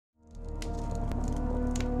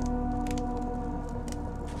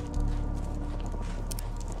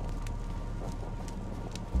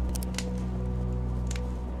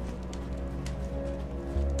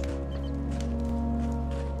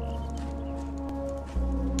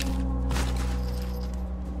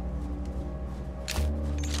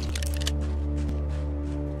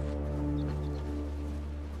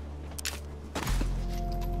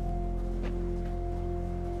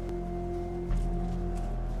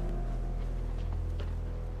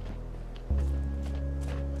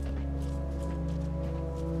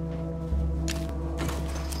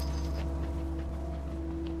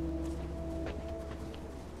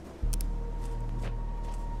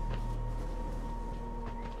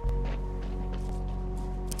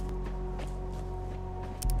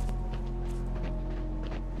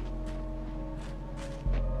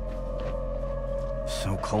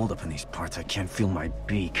cold up in these parts. I can't feel my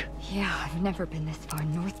beak. Yeah, I've never been this far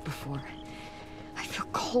north before. I feel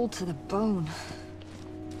cold to the bone.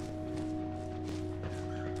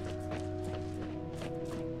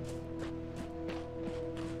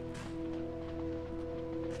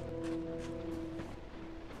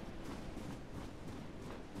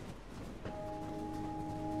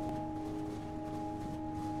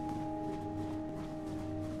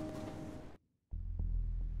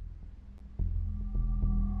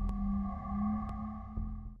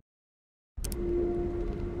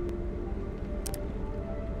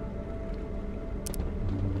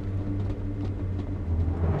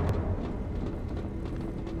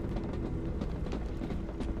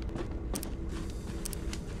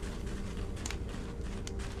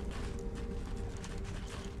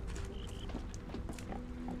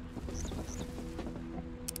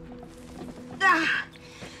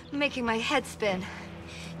 Making my head spin.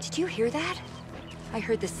 Did you hear that? I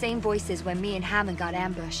heard the same voices when me and Hemmon got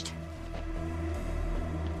ambushed.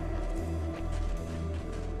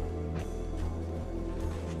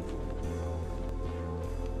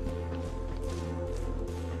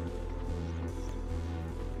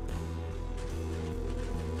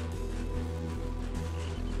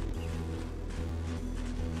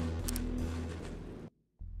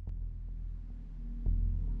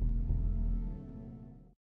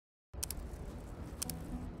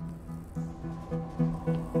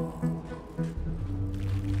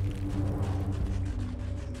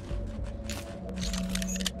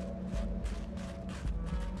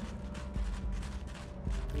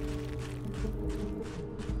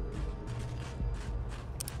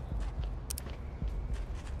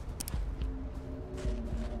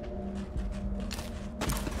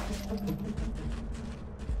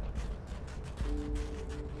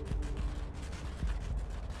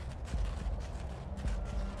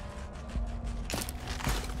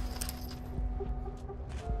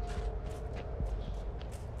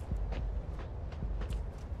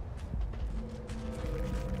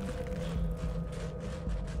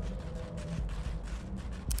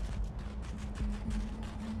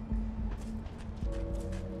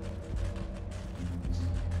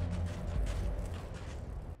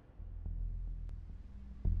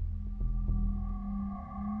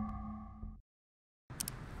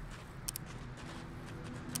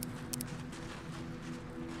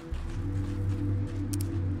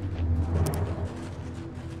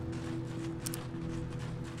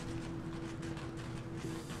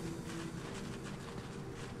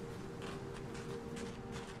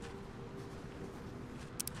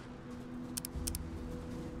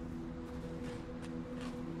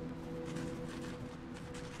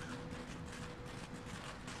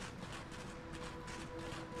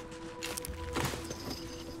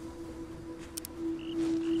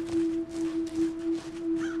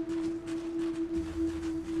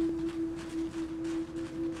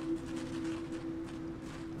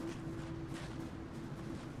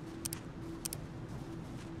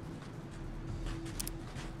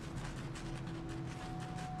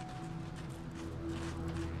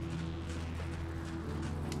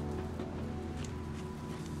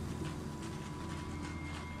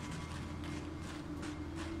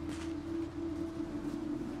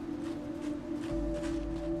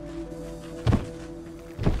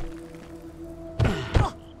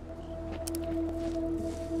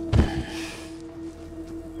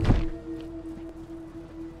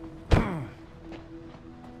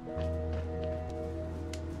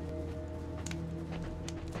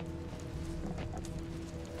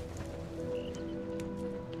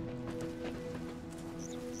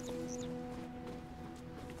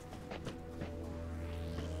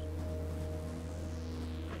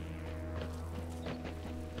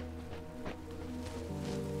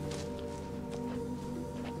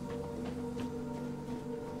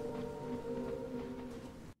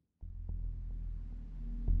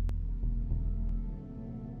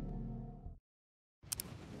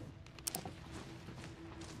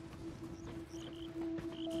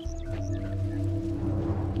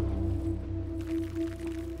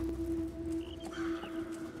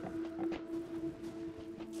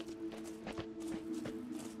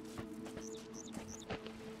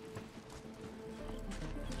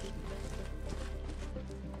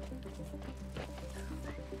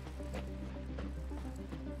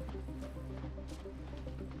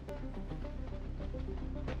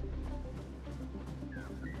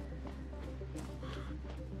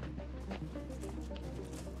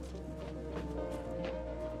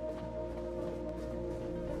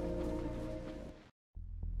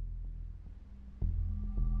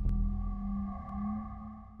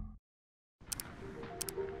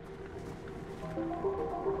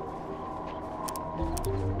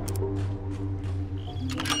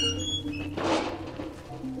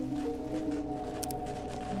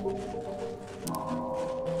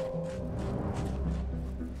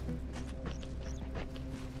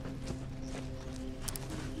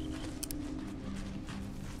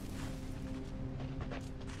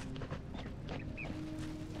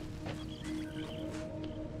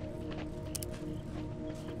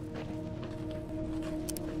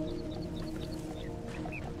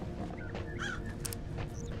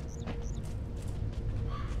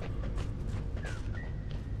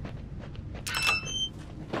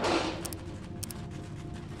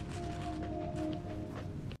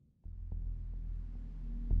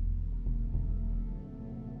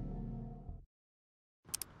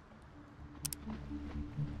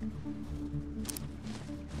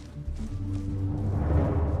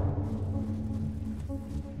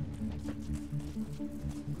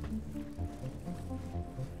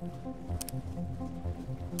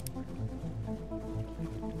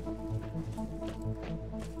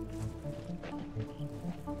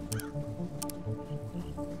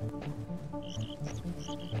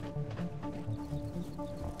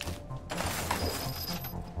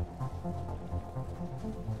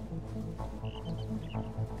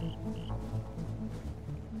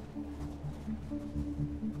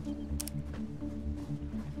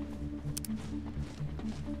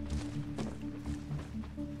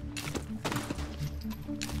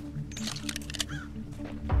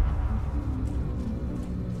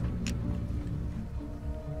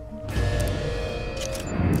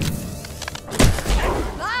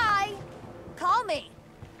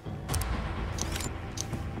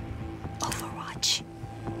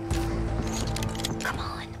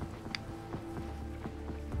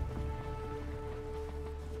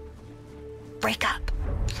 Break up.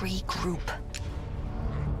 Regroup.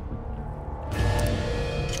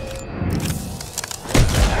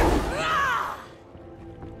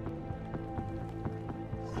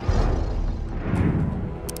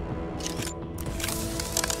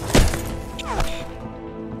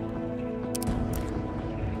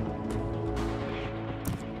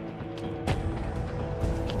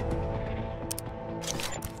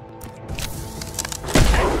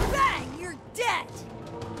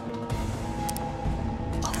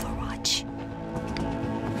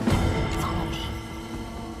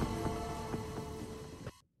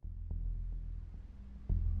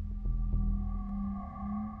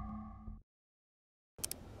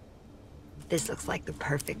 This looks like the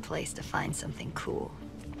perfect place to find something cool.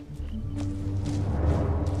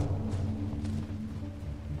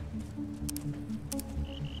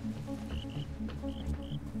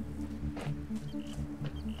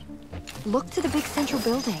 Look to the big central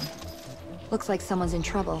building. Looks like someone's in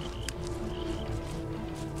trouble.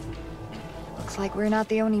 Looks like we're not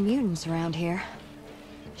the only mutants around here.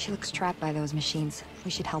 She looks trapped by those machines.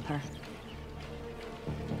 We should help her.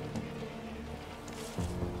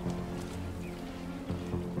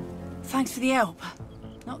 Thanks for the help.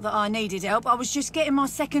 Not that I needed help, I was just getting my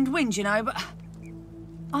second wind, you know, but...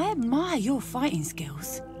 I admire your fighting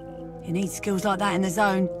skills. You need skills like that in the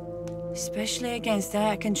zone. Especially against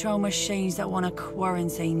out-of-control machines that want to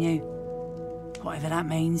quarantine you. Whatever that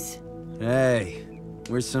means. Hey,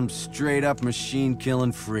 we're some straight-up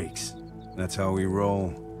machine-killing freaks. That's how we roll.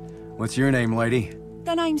 What's your name, lady?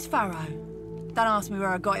 The name's Farrow. Don't ask me where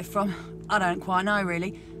I got it from. I don't quite know,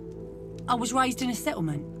 really. I was raised in a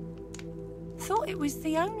settlement. Thought it was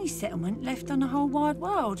the only settlement left on the whole wide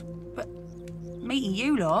world, but meeting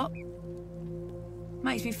you lot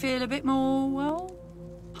makes me feel a bit more, well,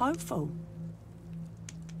 hopeful.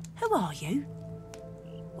 Who are you?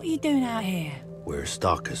 What are you doing out here? We're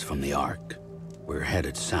stalkers from the Ark. We're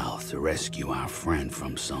headed south to rescue our friend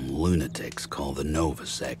from some lunatics called the Nova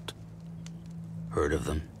Sect. Heard of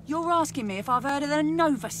them? You're asking me if I've heard of the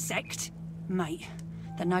Nova Sect? Mate,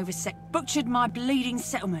 the Nova Sect butchered my bleeding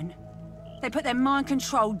settlement. They put their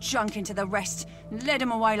mind-controlled junk into the rest and led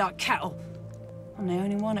them away like cattle. I'm the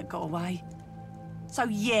only one that got away. So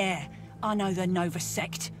yeah, I know the Nova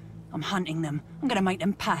Sect. I'm hunting them. I'm gonna make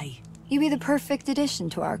them pay. You'd be the perfect addition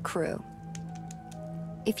to our crew.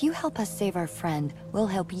 If you help us save our friend, we'll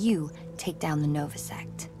help you take down the Nova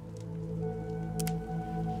Sect.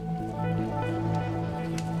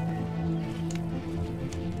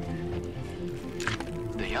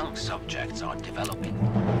 The young subjects are developing.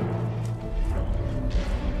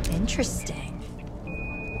 Interesting.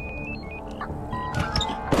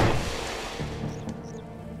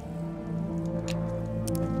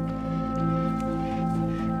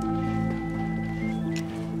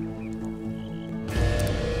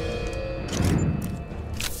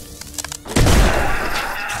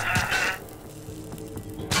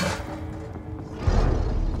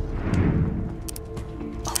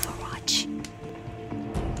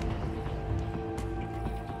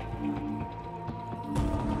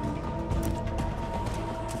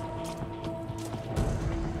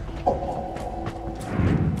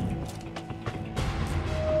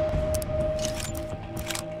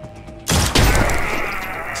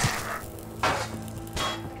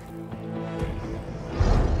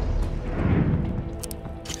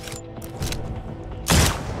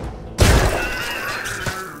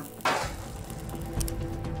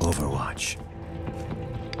 Overwatch.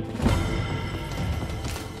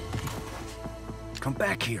 Come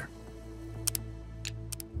back here.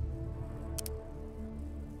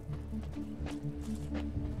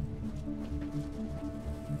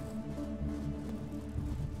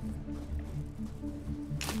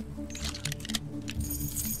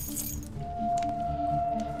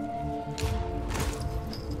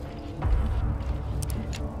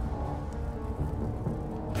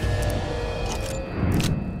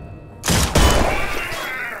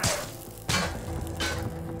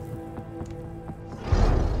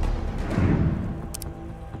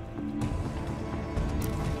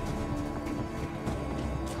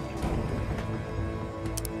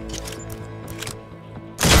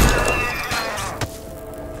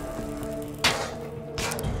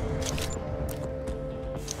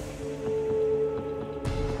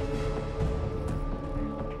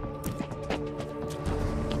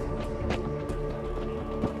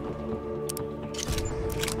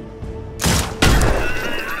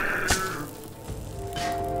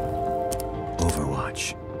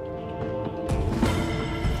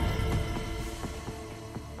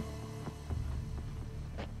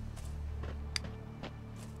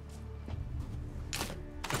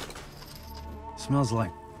 Smells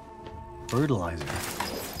like fertilizer.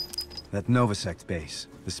 That Novasect base,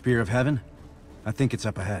 the Spear of Heaven? I think it's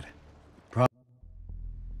up ahead.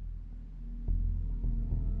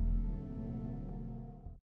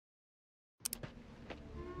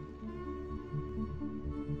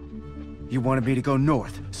 You wanted me to go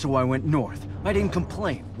north, so I went north. I didn't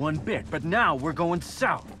complain one bit, but now we're going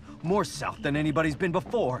south. More south than anybody's been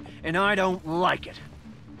before, and I don't like it.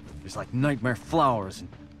 There's like nightmare flowers and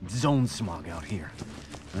zone smog out here.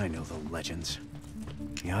 I know the legends.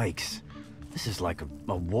 Yikes. This is like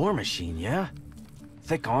a war machine, yeah?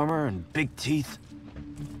 Thick armor and big teeth.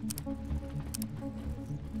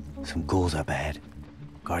 Some ghouls up ahead,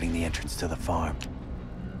 guarding the entrance to the farm.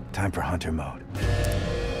 Time for hunter mode.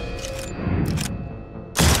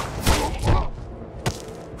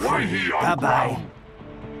 Bye-bye.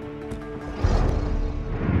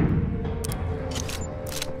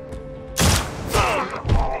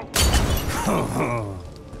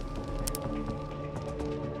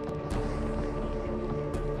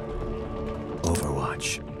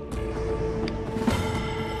 Overwatch.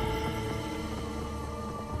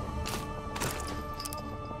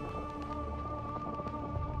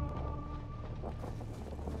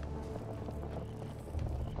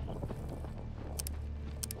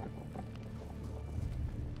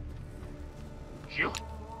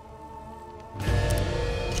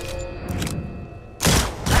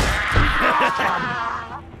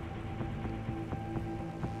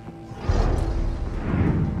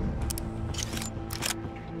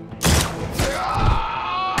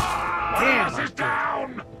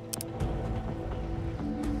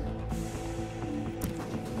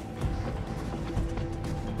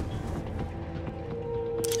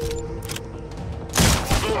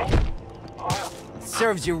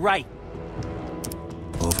 Serves you right.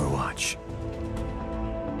 Overwatch.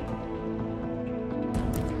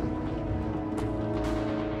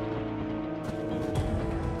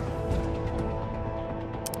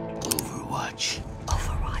 Overwatch.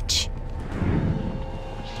 Overwatch.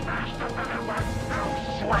 Smash the villain with no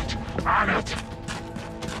sweat on it!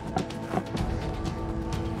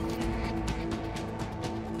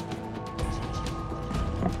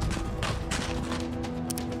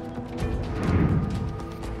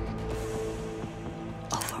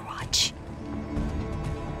 Overwatch.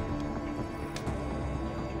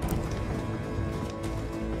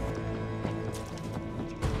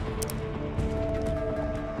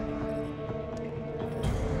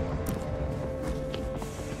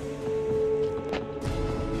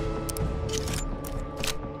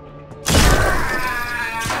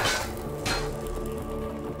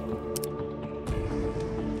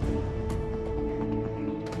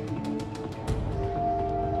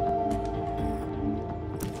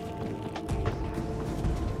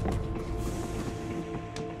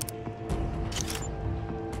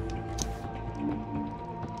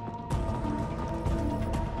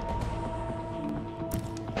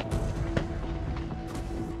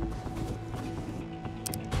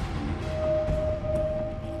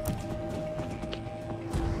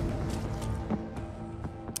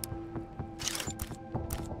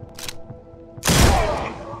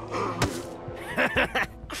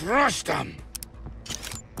 Crushed them!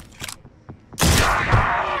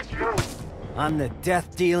 I'm the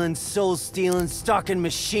death-dealing, soul-stealing, stalking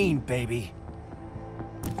machine, baby.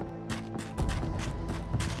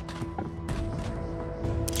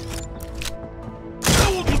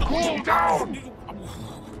 Cool down!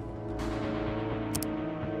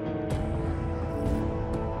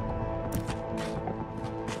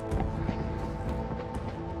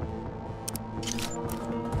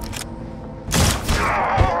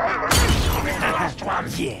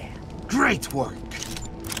 Yeah, great work.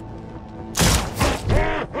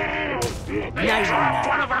 Nice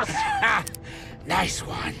one of us! Nice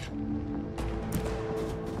one.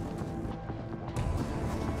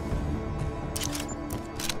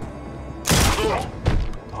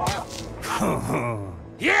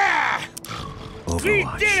 Yeah! Overwatch. We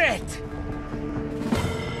did it!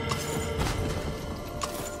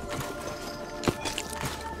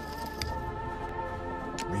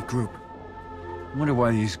 Regroup. Wonder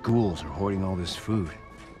why these ghouls are hoarding all this food.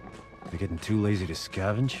 They're getting too lazy to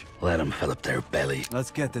scavenge? Let them fill up their belly.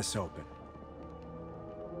 Let's get this open.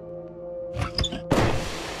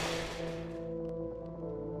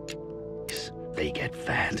 They get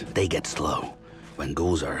fat. They get slow. When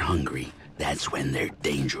ghouls are hungry, that's when they're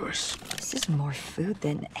dangerous. This is more food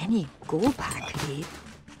than any ghoul pack could eat.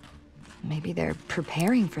 Maybe they're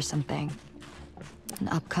preparing for something. An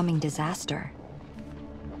upcoming disaster.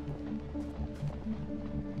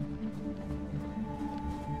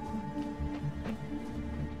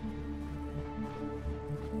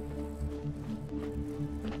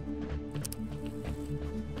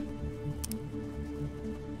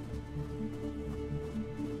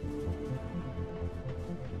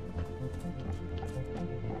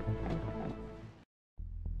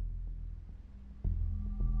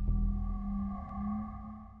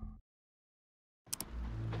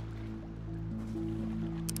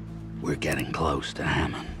 We're getting close to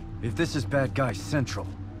Hemmon. If this is Bad Guy Central,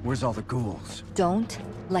 where's all the ghouls? Don't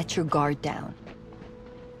let your guard down.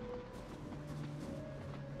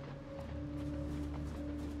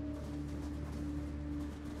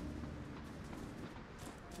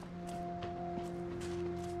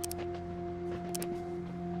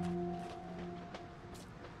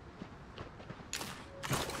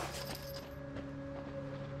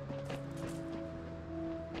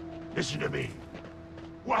 Listen to me.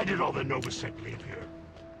 Why did all the Novasec leave here?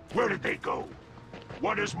 Where did they go?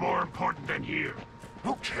 What is more important than here?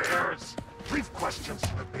 Who cares? Leave questions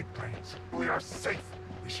to the big brains. We are safe.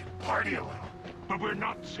 We should party a little. But we're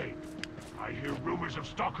not safe. I hear rumors of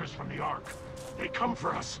stalkers from the Ark. They come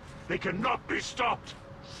for us. They cannot be stopped.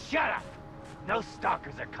 Shut up! No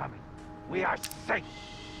stalkers are coming. We are safe.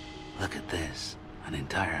 Look at this. An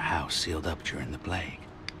entire house sealed up during the plague.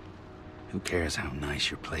 Who cares how nice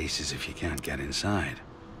your place is if you can't get inside?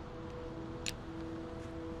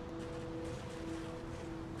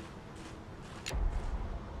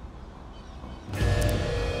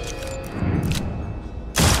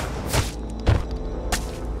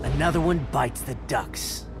 Another one bites the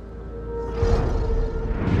ducks.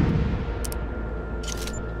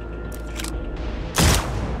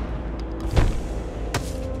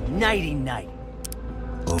 Nighty-night.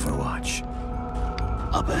 Overwatch.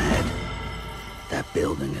 Up ahead. That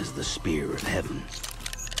building is the Spear of Heaven.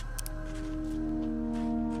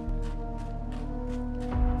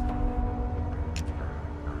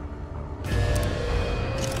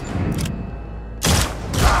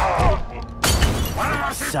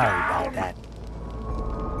 Sorry about that.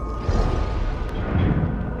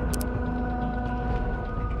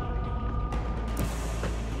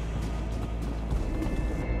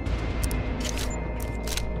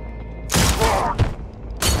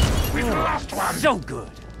 We lost one! So good.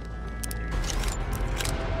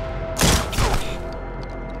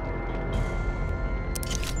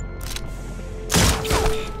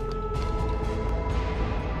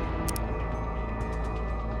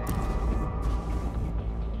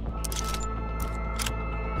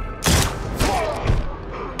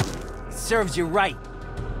 Serves you right.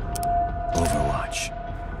 Overwatch.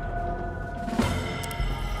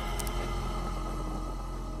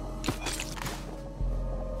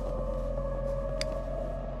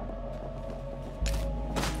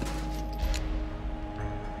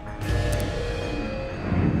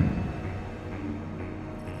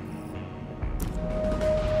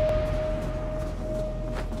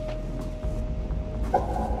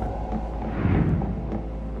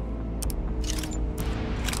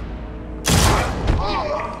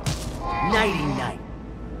 Nighty-night.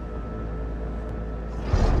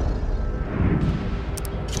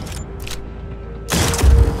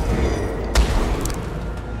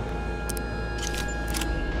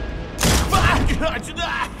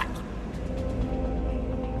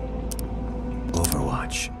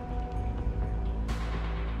 Overwatch.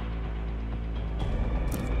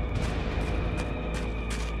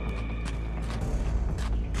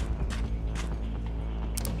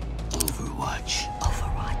 Overwatch.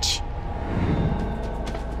 Overwatch.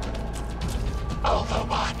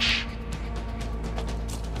 Overwatch.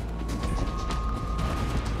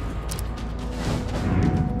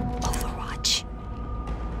 Overwatch.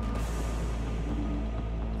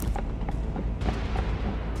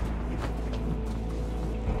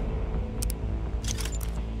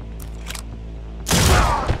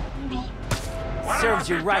 Serves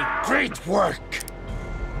you right. Great work!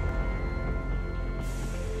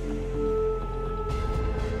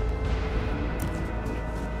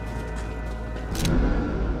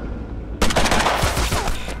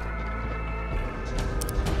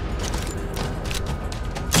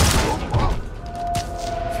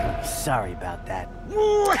 Sorry about that.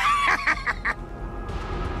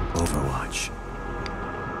 Overwatch.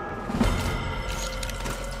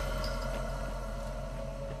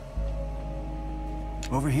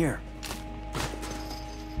 Over here.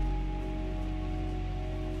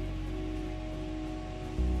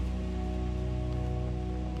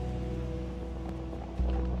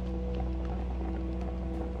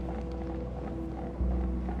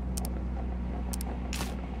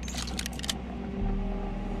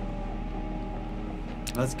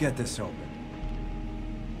 Let's get this open.